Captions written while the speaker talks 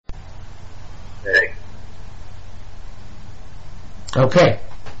Okay.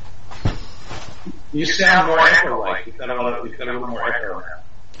 You sound more echo-like. You've got a little more echo now.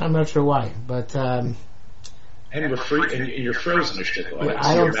 I'm not sure why, but and you're frozen.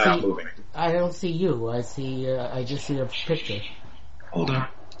 I don't see. Moving. I don't see you. I see. I just see a picture. Hold on.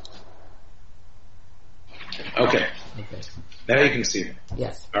 Okay. Now you can see me.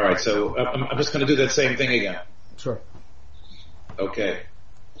 Yes. All right. So I'm just going to do that same thing again. Sure. Okay.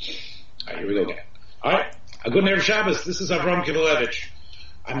 All right. Here we go again. All right. Good Erev Shabbos. This is Avram Kivelevich.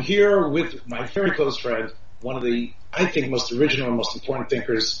 I'm here with my very close friend, one of the, I think, most original and most important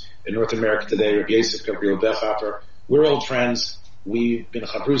thinkers in North America today, Rabbi Yosef Gabriel Bechhofer. We're old friends. We've been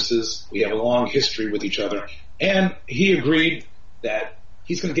chavrusas. We have a long history with each other. And he agreed that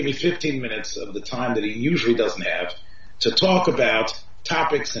he's going to give me 15 minutes of the time that he usually doesn't have to talk about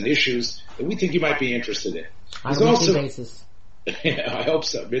topics and issues that we think you might be interested in. On a weekly basis. I hope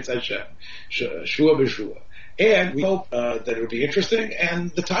so. Shua b'shua. And we hope that it would be interesting.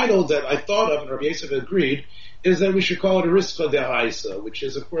 And the title that I thought of, and Rabbi Yosef agreed, is that we should call it a Rischa Dehaisa, which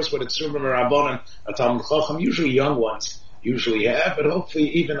is, of course, what a Tzumim Rabbanan, a Talmud Chacham, usually young ones, usually have, but hopefully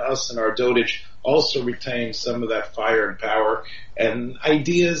even us in our dotage also retain some of that fire and power and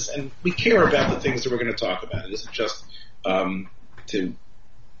ideas, and we care about the things that we're going to talk about. It isn't just to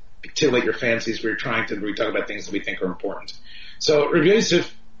titillate your fancies. We're trying to talk about things that we think are important. So, Rabbi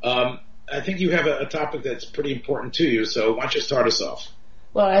Yosef, I think you have a topic that's pretty important to you, so why don't you start us off?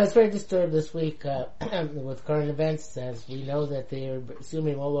 Well, I was very disturbed this week with current events, as we know that they're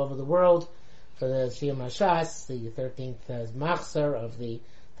assuming all over the world for the Siyum HaShas, the 13th Machzor of the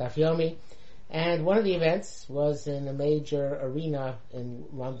Daf Yomi. And one of the events was in a major arena in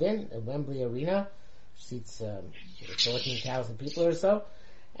London, a Wembley Arena, which seats 14,000 people or so.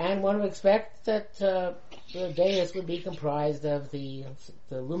 And one would expect that the dais would be comprised of the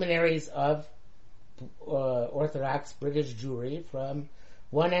luminaries of Orthodox British Jewry from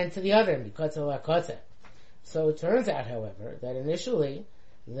one end to the other, mikotze lakotze. So it turns out, however, that initially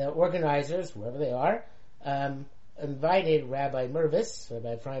the organizers, whoever they are, invited Rabbi Mervis,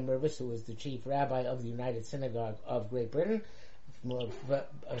 Rabbi Ephraim Mervis, who was the chief rabbi of the United Synagogue of Great Britain,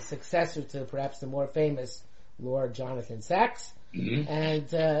 a successor to perhaps the more famous Lord Jonathan Sacks. Mm-hmm. And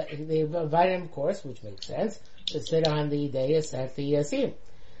they invited him, of course, which makes sense, to sit on the dais at the Siyum.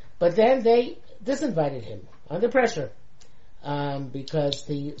 But then they disinvited him under pressure because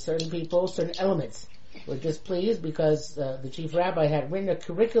certain elements were displeased because the chief rabbi had written a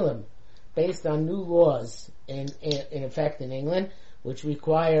curriculum based on new laws in effect in England, which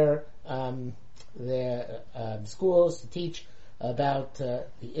require the schools to teach about the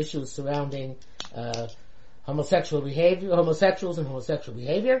issues surrounding homosexuals and homosexual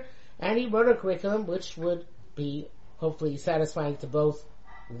behavior, and he wrote a curriculum which would be hopefully satisfying to both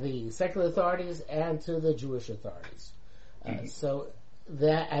the secular authorities and to the Jewish authorities. So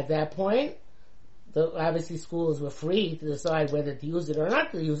that at that point, obviously schools were free to decide whether to use it or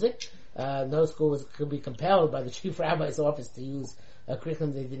not to use it. No school could be compelled by the chief rabbi's office to use a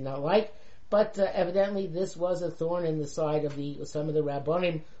curriculum they did not like, but evidently this was a thorn in the side of some of the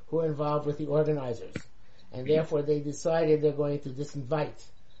rabbonim who were involved with the organizers. And therefore they decided they're going to disinvite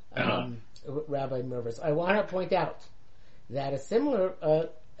Rabbi Mervis. I want to point out that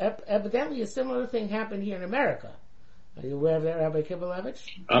evidently a similar thing happened here in America. Are you aware of that, Rabbi Kivelevich?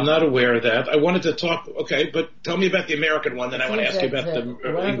 I'm not aware of that. I wanted to talk, but tell me about the American one, then I want to ask you about the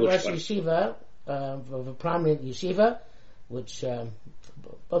English one. Yeshiva, of a prominent yeshiva, which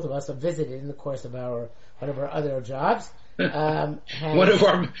both of us have visited in the course of one of our other jobs. One of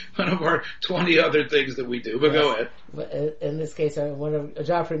our 20 other things that we do, but go ahead. In this case, a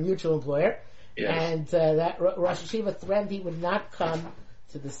job for a mutual employer. Yes. And that Rosh Yeshiva threatened he would not come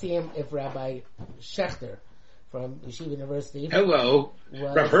to the Siyum if Rabbi Schechter from Yeshiva University. Hello.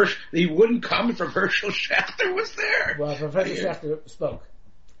 He wouldn't come if Herschel Schechter was there. Well, Professor Schechter spoke.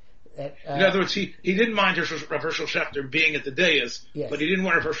 In other words, he didn't mind Herschel Schechter being at the dais, yes, but he didn't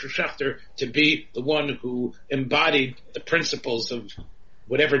want Herschel Schechter to be the one who embodied the principles of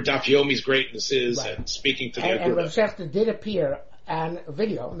whatever Daf Yomi's greatness is, right, and speaking to the And Rav Schechter did appear on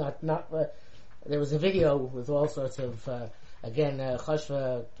video, there was a video with all sorts of,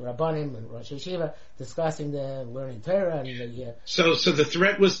 Chashva Rabbanim and Rosh Yeshiva discussing the learning Torah and the... So the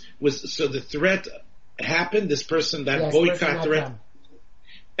threat the threat happened, this person, that boycott threat... Come.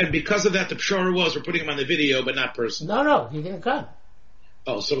 And because of that, the pshara was we're putting him on the video, but not personally. No, he didn't come.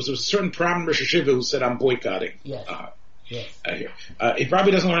 Oh, so there was a certain prominent Rosh Yeshiva who said, I'm boycotting. Yes. Yes. I hear. He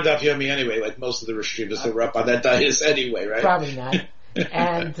probably doesn't learn Daf Yomi anyway, like most of the Rosh Yeshivas that were up on that dais anyway, right? Probably not.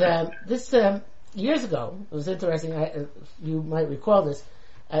 And this, years ago, it was interesting, you might recall this,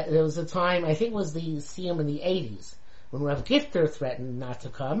 there was a time, I think it was the Siyum in the 80s, when Rav Gifter threatened not to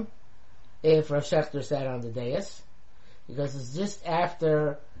come if Rav Shechter sat on the dais, because it's just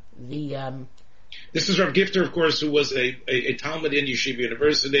after the This is Rav Gifter, of course, who was a Talmud in Yeshiva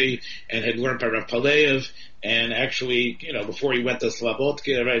University and had learned by Rav Palev, and actually, before he went to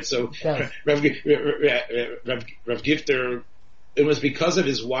Slobodka, right? So Rav Gifter, it was because of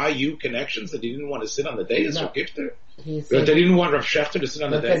his YU connections that he didn't want to sit on the dais. No. Rav Gifter, that they didn't want Rav Shechter to sit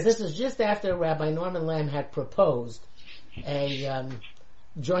on the dais. Because this is just after Rabbi Norman Lamb had proposed a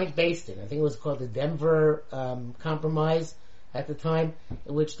joint Beis-Din. I think it was called the Denver Compromise at the time,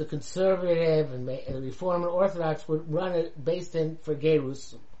 in which the conservative and the Reform and Orthodox would run a Beis-Din for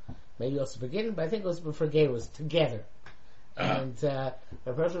Gerus, maybe also for Gittin, but I think it was for Gerus together. And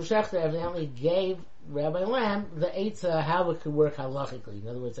Professor Shechter evidently gave Rabbi Lamb the eitzah how it could work halachically. In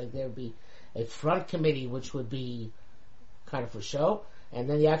other words, like there would be a front committee which would be kind of for show, and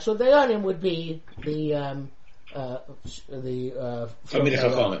then the actual dayanim would be the Talmidei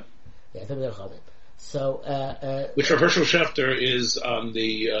Chachamim. Yeah, Talmidei Chachamim. So, which Rav Hershel Shechter is on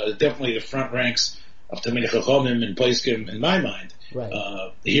the definitely the front ranks of Talmidei Chachamim and Poskim in my mind, right.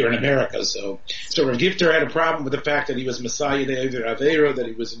 Here in America. So Rav Gifter had a problem with the fact that he was Messiah De'Aver Aveira, that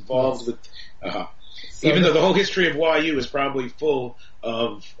he was involved with. Even though the whole history of YU is probably full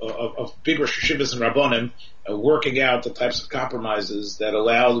of big Rosh Hashivas and Rabbonim working out the types of compromises that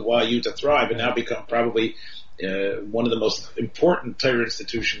allowed YU to thrive and now become probably one of the most important Torah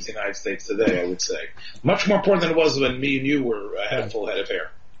institutions in the United States today, I would say. Much more important than it was when me and you were had a full head of hair.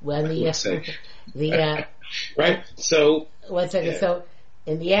 Well, right? So, one second. So,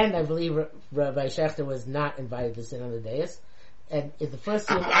 in the end, I believe Rabbi Shechter was not invited to sit on the dais. And the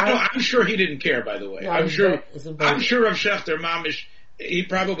first I'm sure he didn't care, by the way. No, I'm sure Rav Shechter, Mamish,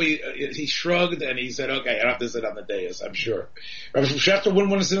 he shrugged and he said, okay, I don't have to sit on the dais, I'm sure. Rav Shechter wouldn't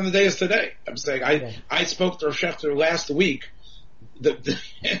want to sit on the dais today. I'm saying, I spoke to Rav Shechter last week,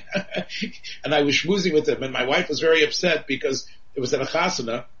 and I was schmoozing with him, and my wife was very upset because it was at a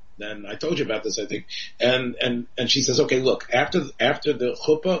chasana, and I told you about this, I think, and she says, okay, look, after the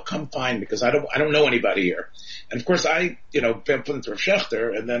chuppah, come find me, because I don't know anybody here. And of course I, put into Rav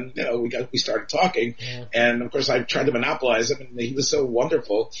Shechter, and then, we started talking, and of course I tried to monopolize him, and he was so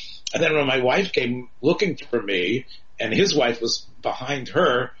wonderful. And then when my wife came looking for me, and his wife was behind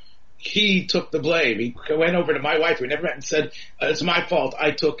her, he took the blame. He went over to my wife, we never met, and said, it's my fault,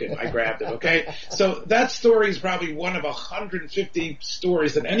 I took it, I grabbed it, okay? So that story is probably one of 150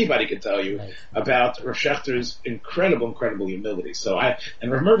 stories that anybody can tell you about Rav Shechter's incredible humility. So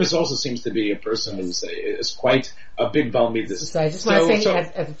and Rav Mervis also seems to be a person who's is quite a big Baal Midas. So I just want to say,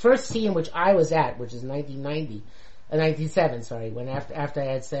 at the first scene which I was at, which is 1997, sorry, when after I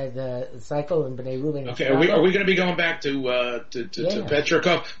had said Cycle and B'nai Reuben. Okay, are we going to be going back to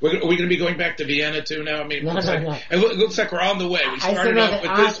Petrikov? Are we going to be going back to Vienna too now? I mean, no. It looks like we're on the way. We started off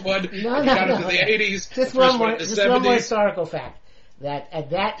with this one, we got into the 80s, just one more historical fact, that at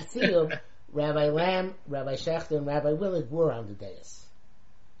that siyum, Rabbi Lamb, Rabbi Shechter, and Rabbi Willig were on the dais.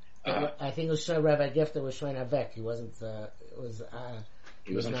 I think it was Rabbi Gifter was Shoin Avek. He wasn't.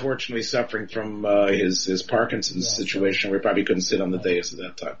 He was unfortunately suffering from his Parkinson's situation, where he probably couldn't sit on the dais at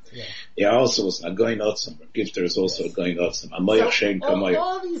that time. Yeah, also was not going outside. Gifter is also going outside.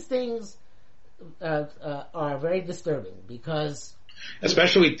 All these things are very disturbing because,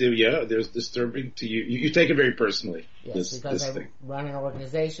 especially there's disturbing to you. You take it very personally. Yes, because I run an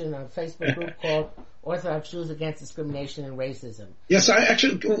organization on a Facebook group called Orthodox Jews Against Discrimination and Racism. Yes, I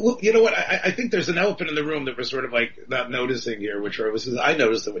actually, you know what? I think there's an elephant in the room that we're sort of like not noticing here, I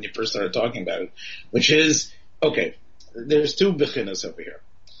noticed it when you first started talking about it, which is, okay, there's two bechinas over here.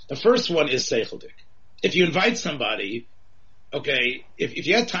 The first one is seichel. If you invite somebody, okay, if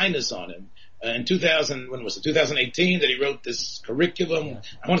you had tinus on him, in 2018 that he wrote this curriculum.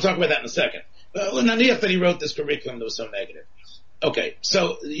 I want to talk about that in a second. Naniach that he wrote this curriculum that was so negative. Okay,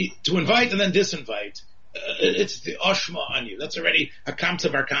 so to invite and then disinvite, it's the oshma on you. That's already a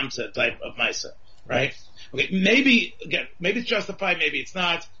kamsa bar kamsa type of maisa, right? Okay, maybe it's justified, maybe it's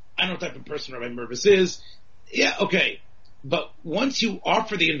not. I don't know what type of person Rabbi Mervis is. Yeah, okay. But once you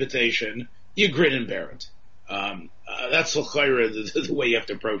offer the invitation, you grin and bear it. That's the way you have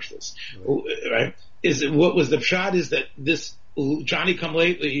to approach this, right? What was the pshat is that this Johnny come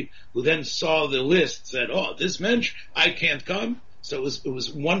lately, who then saw the list, said, "Oh, this mensch, I can't come." So it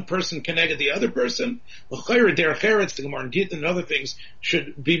was one person connected the other person. L'chayra derech eretz, the Gemara and Gittin and other things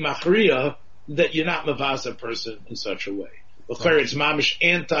should be machriya that you're not mavasa a person in such a way. It's mamish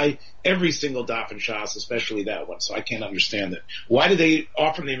anti every single daf in Shas, especially that one. So I can't understand it. Why do they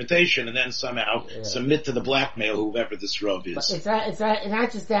offer the invitation and then somehow submit to the blackmail, whoever this Rav is? But it's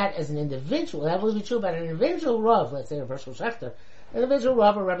not just that as an individual. That would be true about an individual Rav, let's say a Hershel Schachter. An individual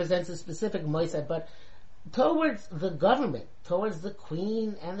Rav represents a specific Moisad, but towards the government, towards the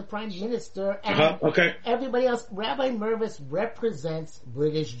Queen and the Prime Minister and everybody else, Rabbi Mervis represents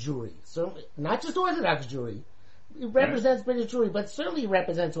British Jewry. So not just Orthodox Jewry. He represents British Jewry, but certainly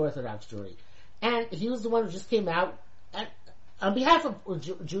represents Orthodox Jewry. And he was the one who just came out on behalf of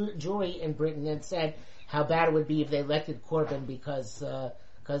Jewry in Britain and said how bad it would be if they elected Corbyn because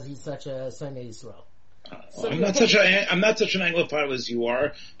he's such a Sunday Israel. So I'm not such an Anglophile as you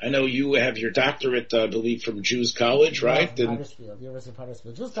are. I know you have your doctorate, I believe, from Jews College, right? Huddersfield, University of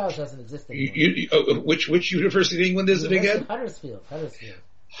Huddersfield. Jews College doesn't exist anymore. Which University of England is it again? Huddersfield. Huddersfield.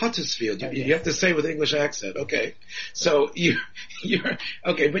 You have to say with English accent. Okay. So you're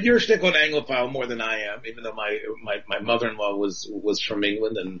okay, but you're a stick on Anglophile more than I am, even though my mother-in-law was from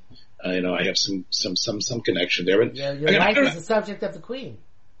England, and I have some connection there. And your wife is the subject of the Queen.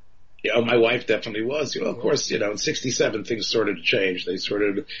 Yeah, my wife definitely was. Of course, in '67 things started to change. They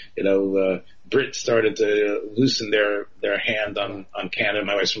Brits started to loosen their hand on Canada.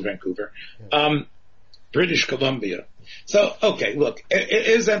 My wife's from Vancouver. British Columbia. So, okay, look,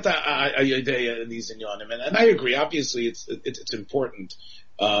 isn't a idea in these inyanim, and I agree. Obviously, it's important.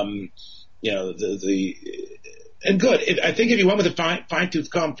 And good. I think if you went with a fine-tooth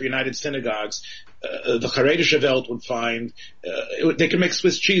comb for United Synagogues, the Haredische Welt would find they can make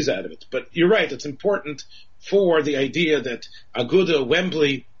Swiss cheese out of it. But you're right; it's important for the idea that Aguda,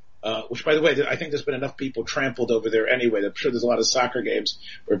 Wembley, which, by the way, I think there's been enough people trampled over there anyway. I'm sure there's a lot of soccer games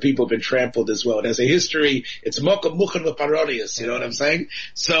where people have been trampled as well. It has a history. It's Mocha Muchan Parodius, you know what I'm saying?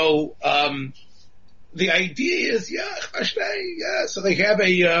 So, the idea is, so they have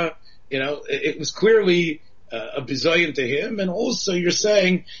it was clearly a bizayon to him, and also you're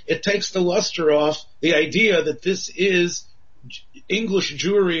saying it takes the luster off the idea that this is English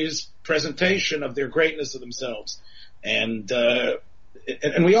Jewry's presentation of their greatness of themselves. And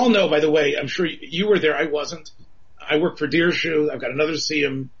we all know, by the way, I'm sure you were there, I wasn't. I work for Dirshu. I've got another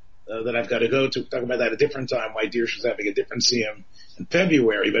Siyum that I've got to go to. We'll talk about that at a different time, why Dirshu's having a different Siyum in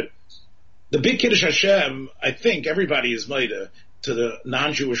February. But the big Kiddush Hashem, I think everybody is Maida to the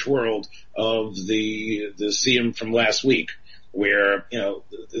non-Jewish world of the Siyum from last week, where,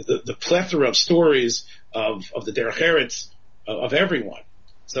 the plethora of stories of the Derech Eretz of everyone.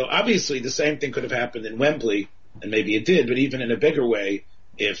 So obviously the same thing could have happened in Wembley, and maybe it did, but even in a bigger way,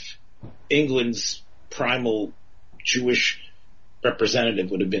 if England's primal Jewish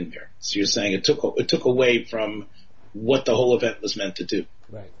representative would have been there. So you're saying it took away from what the whole event was meant to do.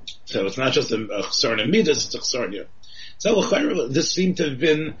 Right. So it's not just a Chsarna Midas, it's a Chsarna. So this seemed to have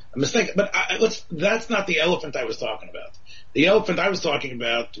been a mistake, but that's not the elephant I was talking about. The elephant I was talking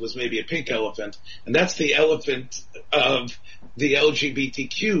about was maybe a pink elephant, and that's the elephant of the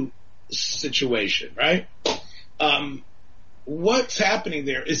LGBTQ situation, right? What's happening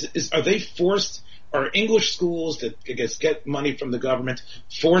there are they forced, are English schools that, I guess, get money from the government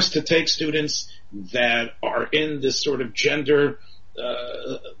forced to take students that are in this sort of gender,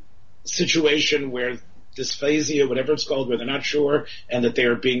 situation where dysphasia, whatever it's called, where they're not sure, and that they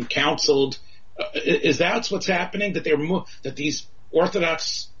are being counseled? Is that what's happening? That these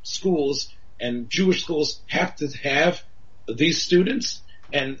Orthodox schools and Jewish schools have to have these students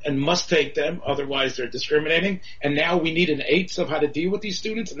and must take them, otherwise they're discriminating. And now we need an eighth of how to deal with these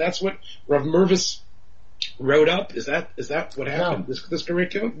students, and that's what Rav Mervis wrote up. Is that what happened? No. This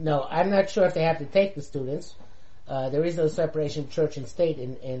curriculum? No, I'm not sure if they have to take the students. There is no separation of church and state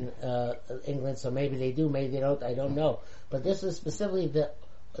in England, so maybe they do, maybe they don't, I don't know. But this is specifically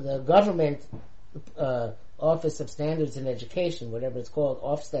the government Office of Standards in Education, whatever it's called,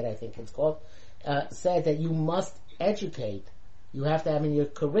 Ofsted I think it's called, said that you must educate. You have to have in your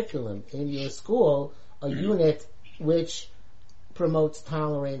curriculum, in your school, a unit which promotes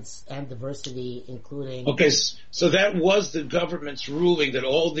tolerance and diversity, including... Okay, so that was the government's ruling that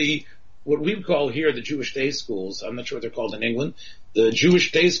all what we call here the Jewish day schools, I'm not sure what they're called in England, the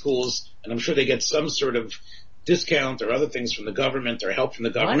Jewish day schools, and I'm sure they get some sort of discount or other things from the government or help from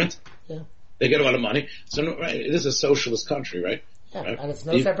the government. Yeah. They get a lot of money. So right, it is a socialist country, right? Yeah, right? And it's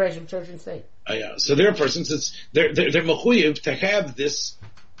no separation of church and state. Yeah. So therefore, since they're mechuyev to have this,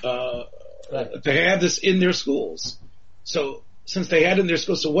 to have this in their schools. So since they had it in their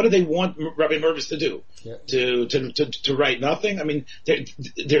schools, so what do they want Rabbi Mervis to do? Yeah. To write nothing? I mean,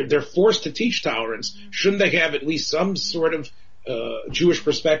 they're forced to teach tolerance. Shouldn't they have at least some sort of Jewish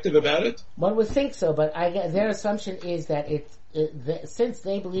perspective about it? One would think so, but their assumption is that since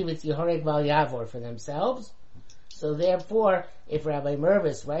they believe it's Yehoreg Val Yavor for themselves, so therefore, if Rabbi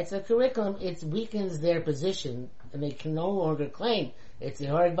Mervis writes a curriculum, it weakens their position, and they can no longer claim it's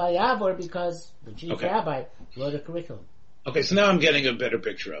Yehoreg Val Yavor because the chief rabbi wrote a curriculum. Okay, so now I'm getting a better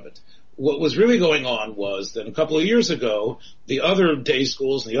picture of it. What was really going on was that a couple of years ago, the other day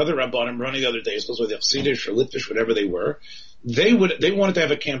schools and the other rabbanim running other day schools, whether Chassidish or Litvish, whatever they were, they wanted to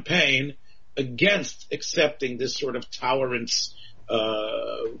have a campaign against accepting this sort of tolerance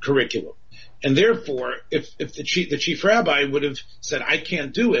curriculum. And therefore, if the chief rabbi would have said, I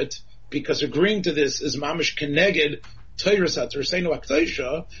can't do it, because agreeing to this is mamish keneged Teiras HaTorseinu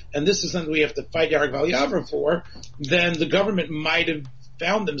HaKadoshah, and this is something we have to fight Yarek Val Yavar for, then the government might have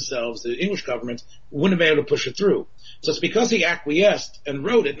found themselves, the English government, wouldn't have been able to push it through. So it's because he acquiesced and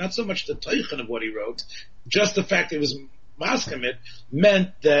wrote it, not so much the teichen of what he wrote, just the fact that it was maskamit meant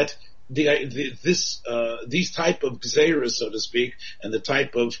that these type of gzeiras, so to speak, and the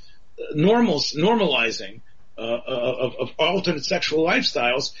type of normalizing of alternate sexual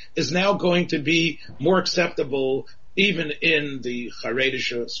lifestyles is now going to be more acceptable even in the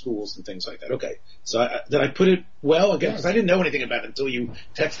Haredish schools and things like that. Okay. So did I put it well again? Because I didn't know anything about it until you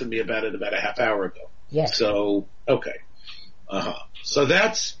texted me about it about a half hour ago. Yes. So, okay. So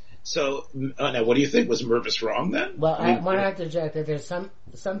now what do you think? Was Mervis wrong then? Well, I want to interject that there's some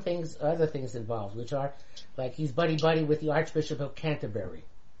things, other things involved, which are, like, he's buddy-buddy with the Archbishop of Canterbury.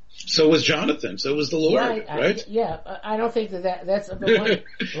 So was Jonathan. So was the Lord, right? I don't think that's the one.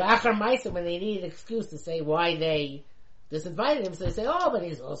 L'achar Ma'aseh, when they need an excuse to say why they disinvited him, so they say, oh, but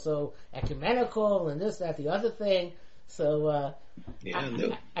he's also ecumenical and this, that, the other thing. So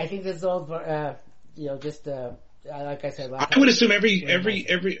I think this is all for, like I said, I would assume every.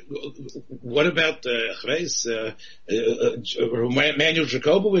 What about Manuel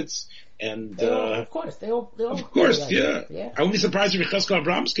Jacobowitz? And of course, they all yeah. I wouldn't be surprised if Cheskel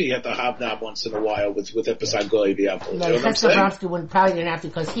Abramsky had to hobnob once in a while with Episod Goy V'Yapol. No, Cheskel Abramsky probably didn't have to,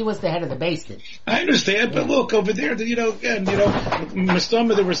 because he was the head of the basement. I understand, but look over there.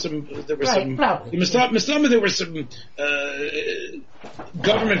 Mistama, there were some. Mistama, there were some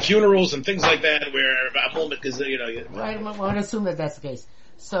government funerals and things like that where Abulmik is. Right, I want to assume that that's the case.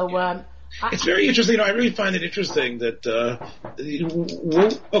 So. It's very interesting. I really find it interesting that,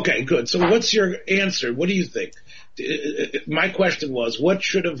 okay, good. So what's your answer? What do you think? My question was, what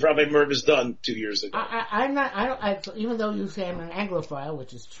should have Rabbi Mervis done 2 years ago? Even though you say I'm an Anglophile,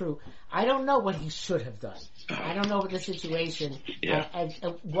 which is true, I don't know what he should have done. I don't know what the situation,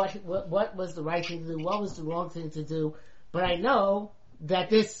 what was the right thing to do, what was the wrong thing to do, but I know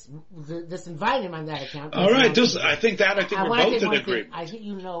that this invited him on that account. All right, I think we're both in agreement. I think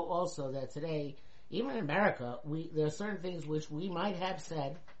you know also that today, even in America, there are certain things which we might have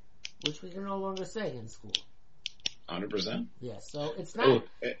said, which we can no longer say in school. 100%. Yes, so it's not.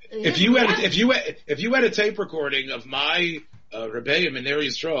 If you had a tape recording of my Rebbeim and Ner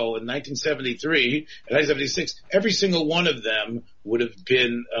Yisrael in 1973 and 1976, every single one of them would have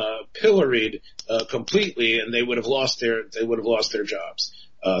been pilloried completely, and they would have lost their jobs.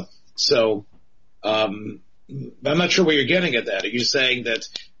 So I'm not sure where you're getting at that. Are you saying that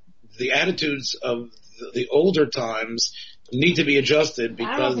the attitudes of the older times need to be adjusted?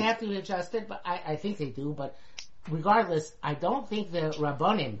 Because I don't know if they have to be adjusted, but I think they do. But regardless, I don't think the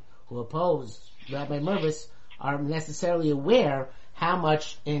Rabbonim who oppose Rabbi Mervis are necessarily aware how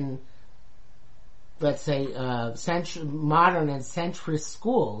much in, let's say, modern and centrist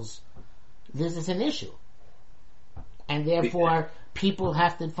schools, this is an issue. And therefore, people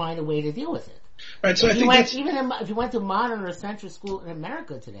have to find a way to deal with it. Right, so if you went to modern or centrist school in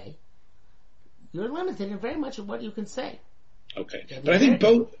America today, you're limited in very much of what you can say. Okay. But I think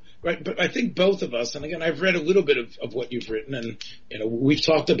both... Right, but I think both of us, and again, I've read a little bit of what you've written, and we've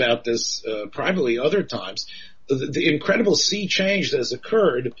talked about this privately other times. The incredible sea change that has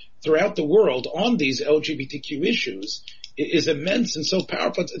occurred throughout the world on these LGBTQ issues is immense and so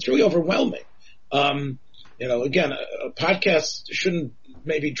powerful. It's really overwhelming. Again, a podcast shouldn't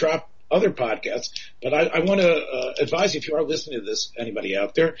maybe drop other podcasts, but I want to advise you, if you are listening to this, anybody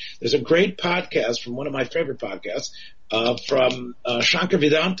out there, there's a great podcast from one of my favorite podcasts from Shankar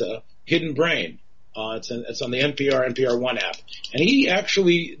Vedanta, Hidden Brain. It's on the NPR One app, and he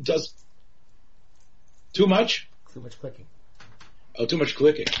actually does too much clicking. Oh, too much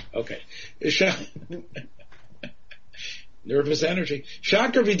clicking. Okay. Nervous energy.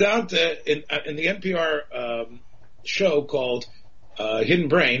 Shankar Vedanta in the NPR show called Hidden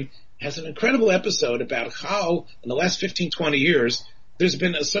Brain has an incredible episode about how in the last 15, 20 years there's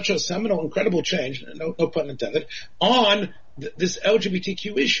been such a seminal, incredible change, no pun intended, on this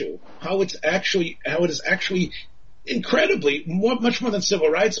LGBTQ issue, how it is actually incredibly much more than civil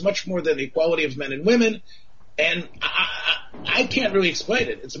rights, much more than the equality of men and women, and I can't really explain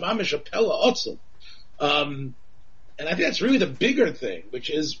it. It's mamish apella otzum. And I think that's really the bigger thing, which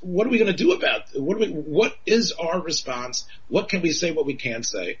is what are we going to do about it? What is our response? What can we say? What we can't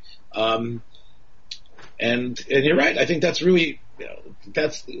say? And you're right. I think that's really,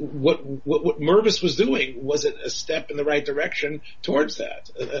 that's what Mervis was doing. Was it a step in the right direction towards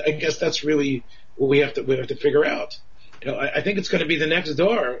that? I guess that's really what we have to figure out. I think it's going to be the next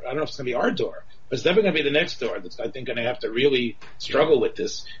door. I don't know if it's going to be our door, but it's definitely going to be the next door that's, I think, going to have to really struggle with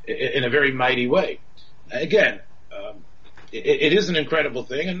this in a very mighty way. Again, it is an incredible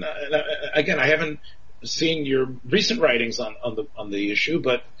thing, and again, I haven't seen your recent writings on the issue,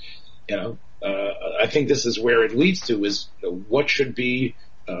 but I think this is where it leads to is what should be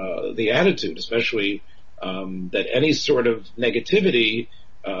the attitude, especially that any sort of negativity,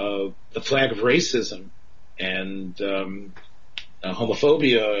 the flag of racism and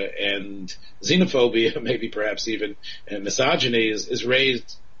homophobia and xenophobia, maybe perhaps even and misogyny is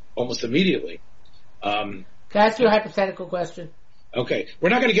raised almost immediately. Can I ask you a hypothetical question? Okay, we're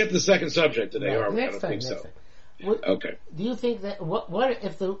not going to get to the second subject today, are we? I don't think so. Okay. Do you think that what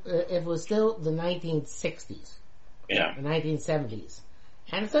if it was still the 1960s? Yeah. The 1970s,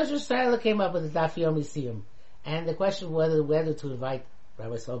 and Social Stradler came up with the Daf Yomi Siyum, and the question whether to invite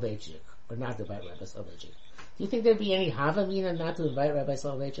Rabbi Soloveitchik or not to invite Rabbi Soloveitchik. Do you think there'd be any havamina not to invite Rabbi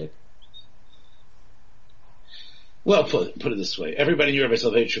Soloveitchik? Well, put it this way. Everybody knew Rabbi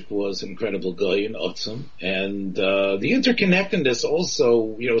Soloveitchik was an incredible guy in Otzum, and the interconnectedness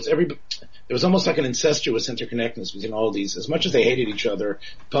also, there was almost like an incestuous interconnectedness between all these. As much as they hated each other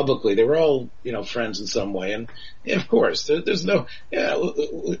publicly, they were all, friends in some way. And of course, there's no,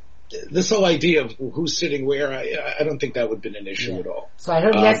 this whole idea of who's sitting where, I don't think that would have been an issue at all. So I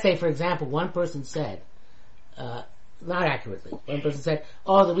heard yesterday, for example, one person said, not accurately. One person said,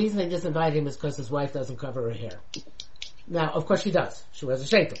 the reason they disinvited him is because his wife doesn't cover her hair. Now, of course she does. She wears a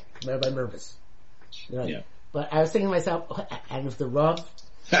sheitel, Rabbi Mervis. Yeah. But I was thinking to myself, and if the Rav,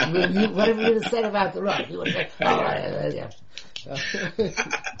 whatever you said about the Rav, you would have said,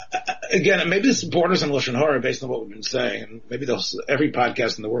 Again, maybe this borders on Lashon Hara based on what we've been saying, and maybe every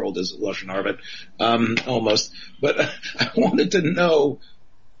podcast in the world is Lashon Hara, but almost. But I wanted to know,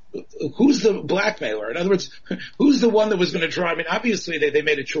 who's the blackmailer? In other words, who's the one that was going to draw? I mean, obviously they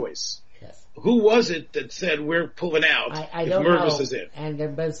made a choice. Yes. Who was it that said we're pulling out I if don't Mervis know. is in?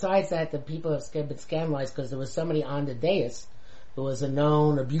 And besides that, the people have been scandalized because there was somebody on the dais who was a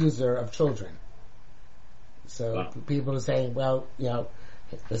known abuser of children. So people were saying, well,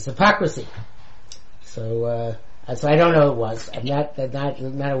 there's hypocrisy. So I don't know who it was. I'm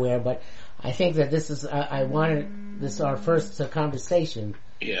not aware, but I think that this is, I wanted this our first conversation.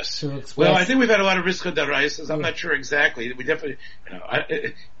 Yes. Well, I think we've had a lot of Riska Daraisas. I'm not sure exactly. We definitely,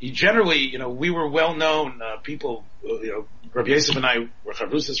 generally, we were well known people. Rabbi Yosef and I were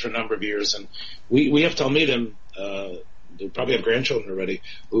chavrusas for a number of years, and we have Talmidim. They probably have grandchildren already.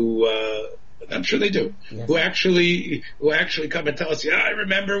 Who I'm sure they do. Yes. Who actually come and tell us, I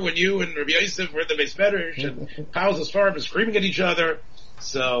remember when you and Rabbi Yosef were at the Beis Medrash and Paul's Sfarim and screaming at each other.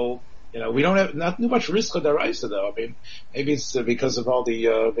 So. We don't have not too much Riska Daraisa though. I mean, maybe it's because of all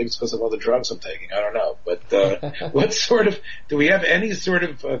the drugs I'm taking. I don't know. But what sort of do we have any sort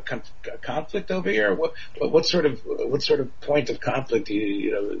of conflict over here? What sort of point of conflict do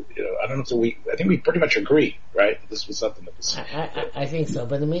you I don't know if I think we pretty much agree, right? This was something that was. I think so.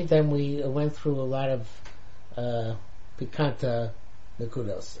 But in the meantime, we went through a lot of pikanta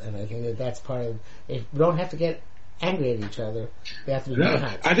nekudos, and I think that's part of. If we don't have to get angry at each other, they have to be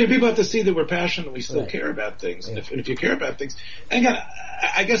I think people have to see that we're passionate and we still care about things. Yeah. And if you care about things, and again,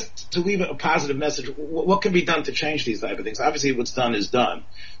 I guess to leave a positive message, what can be done to change these type of things? Obviously what's done is done.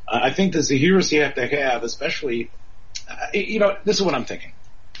 I think there's the heroes you have to have, especially, this is what I'm thinking.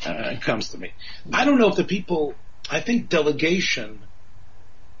 It comes to me. I don't know if I think delegation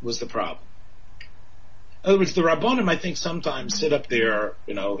was the problem. In other words, the Rabbonim, I think, sometimes sit up there,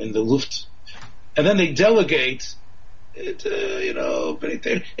 in the Luft, and then they delegate. It's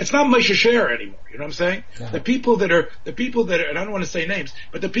not Moshe Sher anymore. You know what I'm saying? Yeah. The people that are, and I don't want to say names,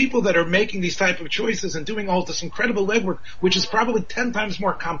 but the people that are making these type of choices and doing all this incredible legwork, which is probably 10 times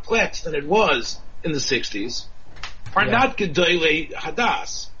more complex than it was in the 60s, are not Gedolei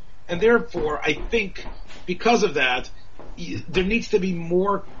Hadas. And therefore, I think, because of that, there needs to be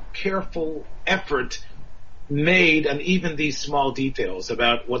more careful effort made on even these small details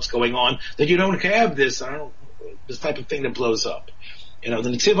about what's going on, that you don't have this type of thing that blows up. The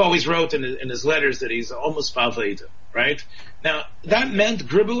Netziv always wrote in his letters that he's almost Valveda. right? Now, that meant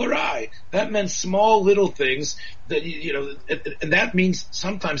gribble or I. That meant small little things that, and that means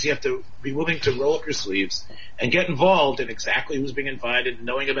sometimes you have to be willing to roll up your sleeves and get involved in exactly who's being invited,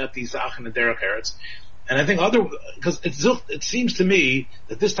 knowing about these Sachen and Derech Eretz. And I think because it seems to me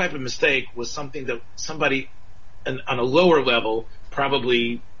that this type of mistake was something that somebody on a lower level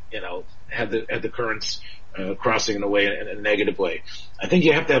probably, had the currents crossing in a way, in a negative way. I think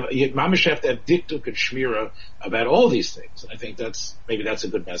mamish have to have diktuk and shmira about all these things. I think that's a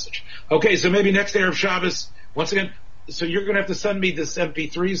good message. Okay, so maybe next Erev Shabbos, once again, so you're going to have to send me this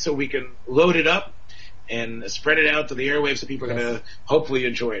MP3 so we can load it up and spread it out to the airwaves so people are going to hopefully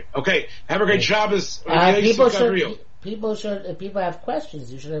enjoy it. Okay, have a great Shabbos. People if people have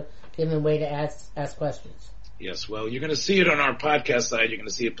questions, you should have given them a way to ask questions. Yes, well, you're going to see it on our podcast site. You're going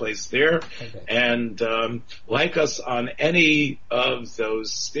to see it placed there. Okay. And like us on any of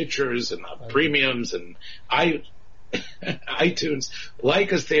those Stitchers and premiums and iTunes.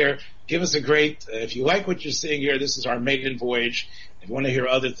 Like us there. Give us a great, if you like what you're seeing here, this is our maiden voyage. If you want to hear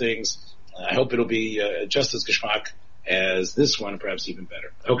other things, I hope it'll be just as geschmack as this one, perhaps even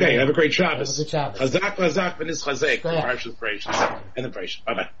better. Okay, have a great Shabbos. Have a good Shabbos. Chazak, v'nis chazek. The Parshas Bereishis and the Bereishis.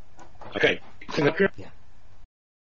 Bye-bye. Okay. Yeah.